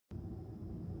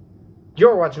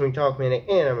You're watching me talk, man,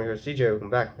 and I'm your host, CJ. Welcome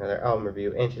back to another album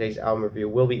review. And today's album review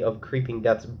will be of Creeping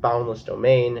Death's Boundless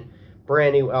Domain,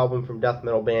 brand new album from death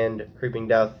metal band Creeping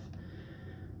Death,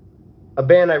 a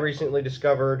band I recently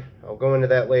discovered. I'll go into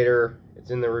that later.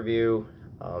 It's in the review.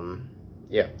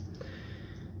 Yeah,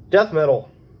 death metal.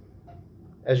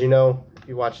 As you know, if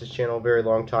you watch this channel a very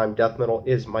long time, death metal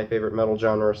is my favorite metal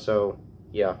genre. So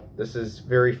yeah, this is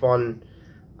very fun.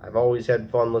 I've always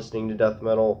had fun listening to death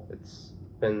metal. It's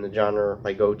been the genre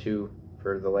I go to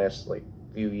for the last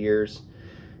few years,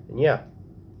 and yeah,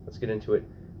 let's get into it.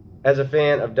 As a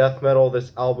fan of death metal,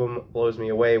 this album blows me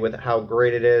away with how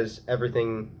great it is.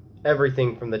 Everything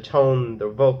from the tone, the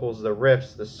vocals, the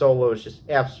riffs, the solos, just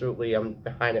absolutely, I'm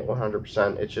behind it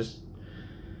 100%.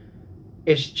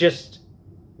 It's just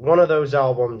one of those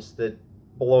albums that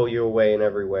blow you away in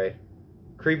every way.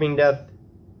 Creeping Death,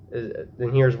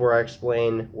 and here's where I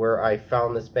explain where I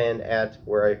found this band at,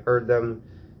 where I heard them.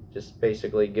 Just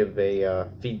basically give a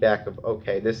feedback of,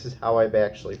 okay, this is how I've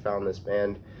actually found this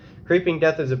band. Creeping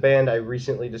Death is a band I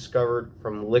recently discovered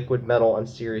from Liquid Metal on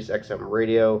Sirius XM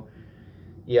Radio.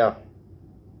 Yeah,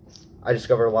 I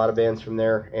discovered a lot of bands from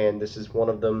there, and this is one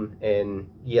of them. And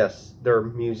yes, their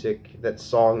music, that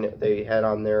song that they had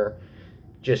on there,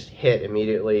 just hit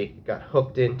immediately. Got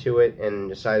hooked into it and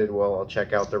decided, well, I'll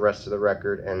check out the rest of the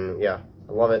record, and yeah,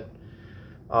 I love it.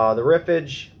 The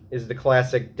riffage is the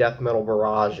classic death metal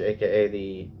barrage, aka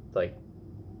the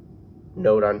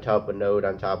note on top of note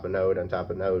on top of note on top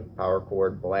of note power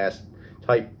chord blast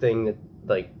type thing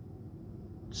that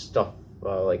stuff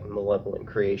like Malevolent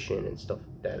Creation and stuff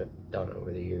that I've done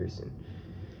over the years. And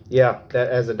yeah, that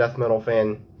as a death metal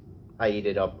fan, I eat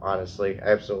it up, honestly. I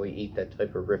absolutely eat that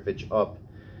type of riffage up.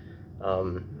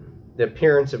 The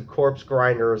appearance of Corpse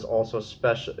Grinder is also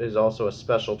a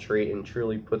special treat and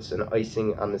truly puts an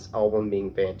icing on this album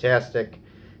being fantastic.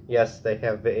 Yes, they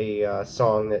have a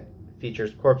song that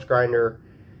features Corpse Grinder,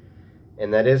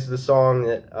 and that is the song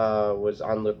that was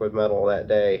on Liquid Metal that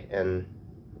day. And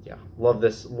yeah, love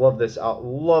this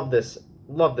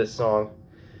song.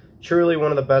 Truly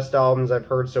one of the best albums I've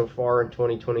heard so far in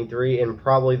 2023, and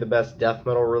probably the best death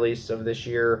metal release of this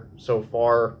year so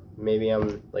far. Maybe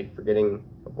I'm forgetting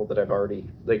a couple that I've already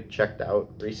checked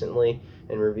out recently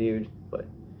and reviewed, but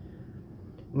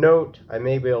note, I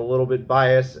may be a little bit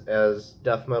biased as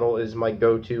death metal is my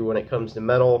go-to when it comes to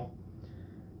metal.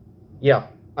 Yeah,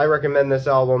 I recommend this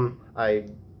album.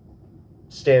 This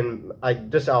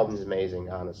album is amazing,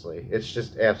 honestly. It's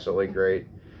just absolutely great.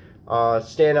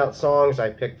 Standout songs, I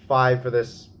picked 5 for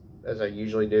this, as I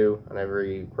usually do on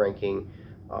every ranking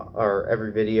or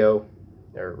every video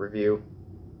or review.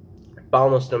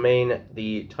 Boundless Domain,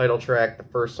 the title track, the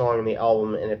first song in the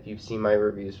album, and if you've seen my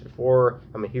reviews before,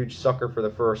 I'm a huge sucker for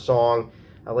the first song.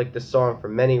 I like this song for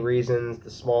many reasons. The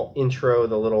small intro,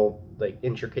 the little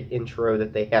intricate intro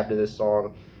that they have to this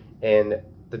song, and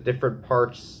the different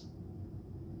parts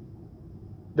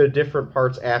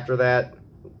after that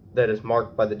is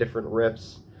marked by the different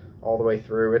riffs all the way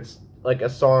through. It's like a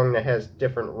song that has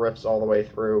different riffs all the way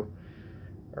through,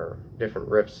 or different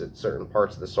riffs at certain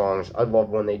parts of the songs. I love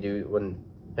when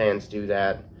bands do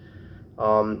that.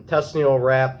 Testimonial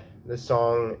Rap, this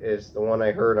song is the one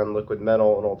I heard on Liquid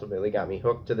Metal and ultimately got me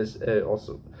hooked to this. It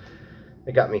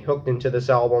got me hooked into this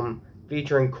album,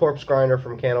 featuring Corpse Grinder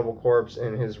from Cannibal Corpse,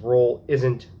 and his role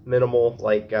isn't minimal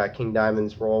like King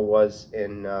Diamond's role was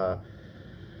in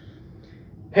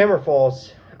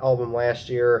Hammerfall's album last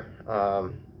year.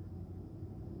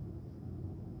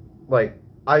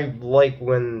 I like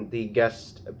when the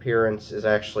guest appearance is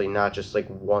actually not just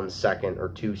 1 second or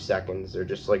 2 seconds. They're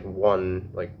just one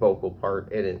vocal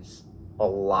part, and it's a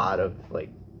lot of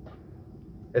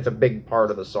it's a big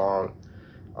part of the song.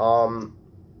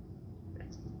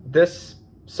 This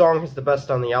song is the best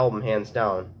on the album, hands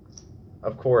down.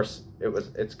 Of course,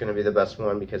 it's going to be the best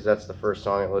one because that's the first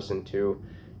song I listened to.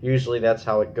 Usually that's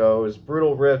how it goes.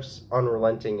 Brutal riffs,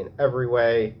 unrelenting in every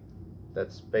way.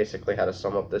 That's basically how to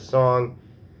sum up this song.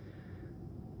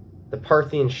 The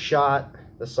Parthian Shot,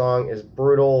 the song is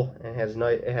brutal and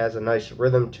it has a nice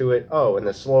rhythm to it. Oh, and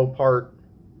the slow part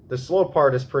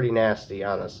is pretty nasty,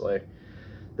 honestly.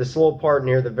 The slow part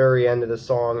near the very end of the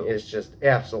song is just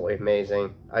absolutely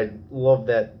amazing. I love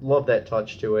that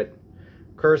touch to it.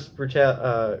 Cursed,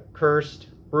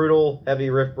 brutal, heavy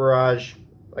riff barrage.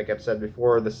 Like I've said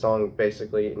before, the song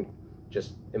basically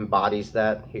just embodies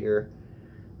that. Here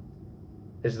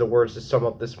is the words to sum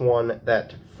up this one.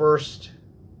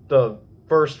 The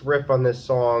first riff on this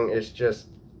song is just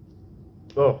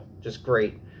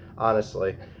great,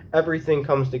 honestly. Everything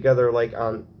comes together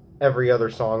on every other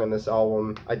song in this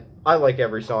album. I like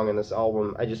every song in this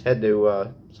album. I just had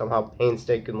to somehow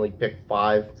painstakingly pick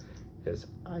 5 because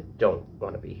I don't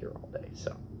want to be here all day.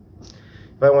 So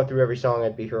if I went through every song,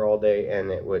 I'd be here all day,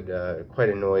 and it would quite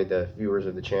annoy the viewers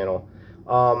of the channel.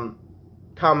 The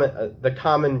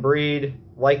Common Breed,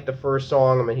 like the first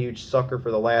song, I'm a huge sucker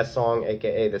for the last song,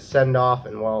 aka the Send Off,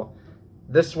 and well,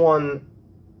 this one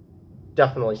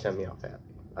definitely sent me off happy.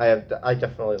 I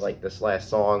definitely like this last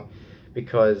song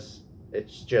because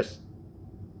it's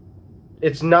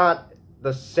not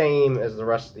the same as the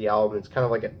rest of the album. It's kind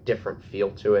of like a different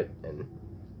feel to it, and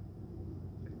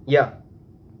yeah,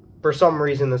 for some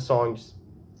reason this song just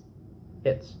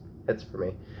hits for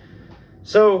me.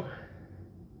 So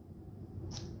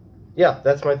yeah,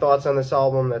 that's my thoughts on this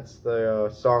album. That's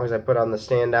the songs I put on the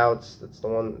standouts. That's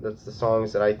the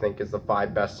songs that I think is the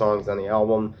 5 best songs on the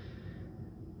album.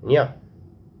 And yeah,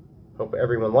 hope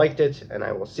everyone liked it, and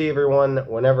I will see everyone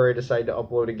whenever I decide to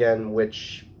upload again,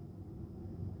 which,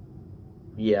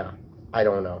 yeah, I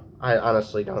don't know. I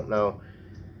honestly don't know.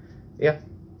 Yeah,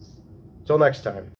 till next time.